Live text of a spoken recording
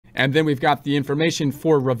And then we've got the information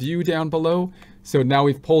for review down below. So now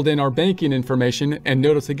we've pulled in our banking information, and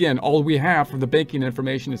notice again, all we have from the banking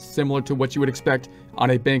information is similar to what you would expect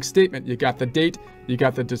on a bank statement. You got the date, you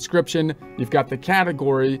got the description, you've got the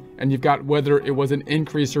category, and you've got whether it was an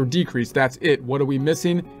increase or decrease. That's it. What are we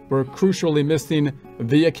missing? We're crucially missing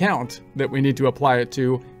the account that we need to apply it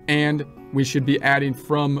to, and we should be adding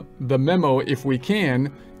from the memo, if we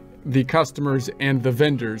can, the customers and the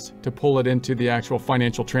vendors to pull it into the actual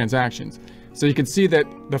financial transactions. So you can see that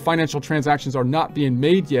the financial transactions are not being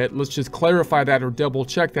made yet. Let's just clarify that or double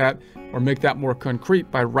check that or make that more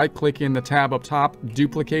concrete by right-clicking the tab up top,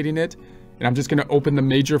 duplicating it. And I'm just going to open the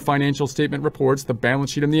major financial statement reports, the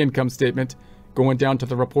balance sheet and the income statement, going down to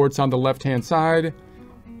the reports on the left-hand side.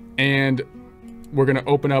 And we're going to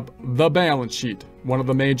open up the balance sheet, one of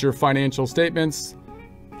the major financial statements.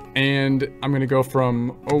 And I'm going to go from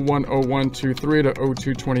 010123 to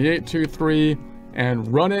 022823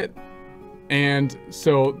 and run it. And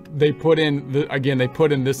so they put in, they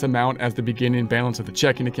put in this amount as the beginning balance of the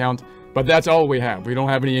checking account, but that's all we have. We don't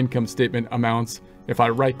have any income statement amounts. If I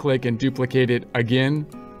right click and duplicate it again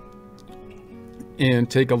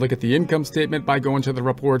and take a look at the income statement by going to the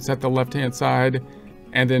reports at the left-hand side,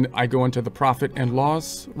 and then I go into the profit and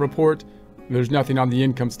loss report, there's nothing on the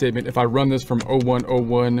income statement. If I run this from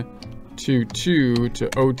 010122 to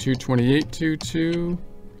 022822,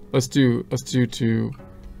 let's do to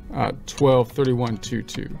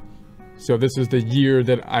 12/31/22. So this is the year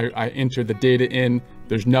that I entered the data in.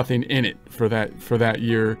 There's nothing in it for that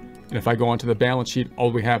year. And if I go onto the balance sheet,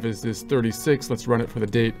 all we have is this 36. Let's run it for the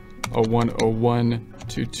date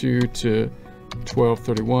 010122 to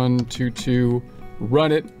 12/31/22.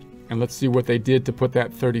 Run it, and let's see what they did to put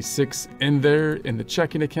that 36 in there in the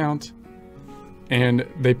checking account. And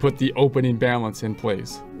they put the opening balance in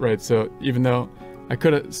place, right? So even though I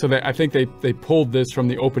could have, so I think they pulled this from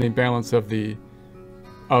the opening balance of the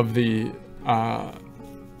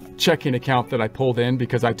checking account that I pulled in,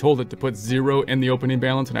 because I told it to put 0 in the opening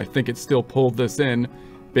balance, and I think it still pulled this in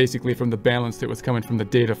basically from the balance that was coming from the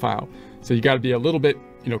data file. So you got to be a little bit,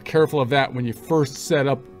 careful of that when you first set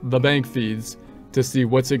up the bank feeds to see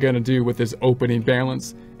what's it going to do with this opening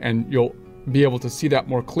balance, and you'll be able to see that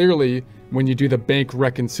more clearly when you do the bank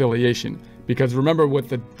reconciliation. Because remember,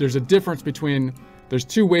 there's a difference between, there's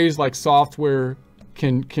two ways like software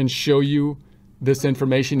can show you this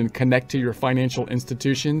information and connect to your financial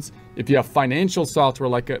institutions. If you have financial software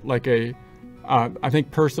I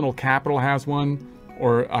think Personal Capital has one,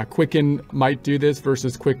 or Quicken might do this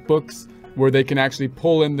versus QuickBooks, where they can actually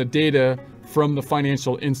pull in the data from the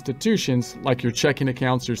financial institutions, like your checking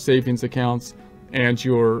accounts, your savings accounts, and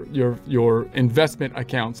your investment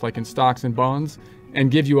accounts, like in stocks and bonds,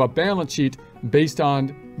 and give you a balance sheet based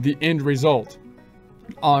on the end result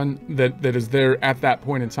that is there at that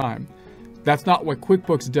point in time. That's not what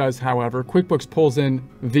QuickBooks does, however. QuickBooks pulls in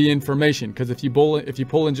the information, because if you pull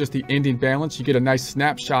in just the ending balance, you get a nice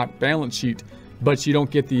snapshot balance sheet, but you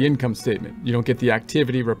don't get the income statement. You don't get the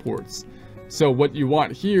activity reports. So what you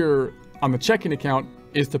want here on the checking account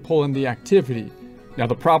is to pull in the activity. Now,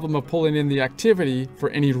 the problem of pulling in the activity for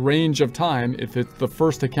any range of time, if it's the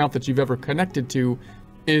first account that you've ever connected to,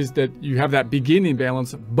 is that you have that beginning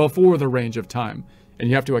balance before the range of time. And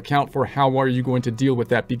you have to account for how are you going to deal with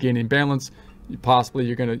that beginning balance. Possibly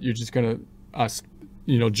you're just gonna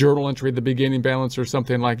journal entry the beginning balance or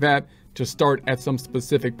something like that to start at some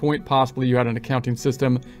specific point. Possibly you had an accounting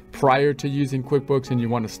system prior to using QuickBooks, and you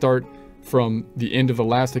want to start from the end of the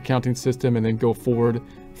last accounting system and then go forward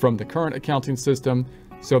from the current accounting system.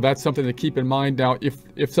 So that's something to keep in mind. Now,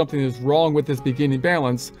 if something is wrong with this beginning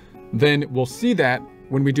balance, then we'll see that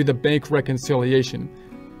when we do the bank reconciliation,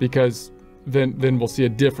 because then we'll see a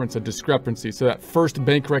difference, a discrepancy. So that first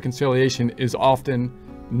bank reconciliation is often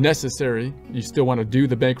necessary. You still want to do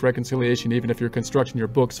the bank reconciliation even if you're constructing your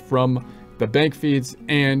books from the bank feeds,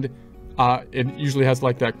 and it usually has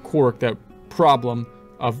like that quirk, that problem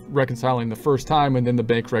of reconciling the first time, and then the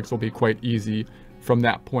bank recs will be quite easy from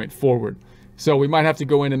that point forward. So we might have to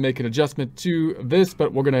go in and make an adjustment to this,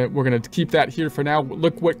 but we're gonna keep that here for now.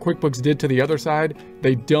 Look what QuickBooks did to the other side.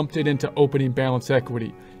 They dumped it into opening balance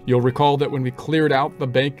equity. You'll recall that when we cleared out the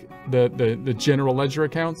bank, the general ledger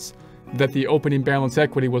accounts, that the opening balance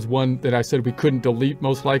equity was one that I said we couldn't delete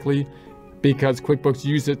most likely, because QuickBooks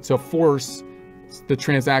used it to force the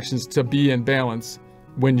transactions to be in balance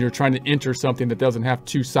when you're trying to enter something that doesn't have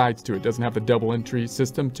two sides to it, doesn't have the double entry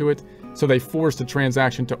system to it. So they forced a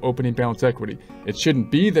transaction to opening balance equity. It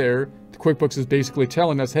shouldn't be there. QuickBooks is basically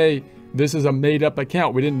telling us, hey, this is a made up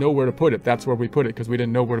account. We didn't know where to put it. That's where we put it because we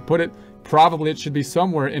didn't know where to put it. Probably it should be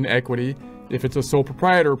somewhere in equity, If it's a sole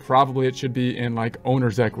proprietor, probably it should be in like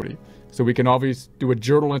owner's equity. So we can always do a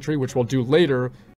journal entry, which we'll do later,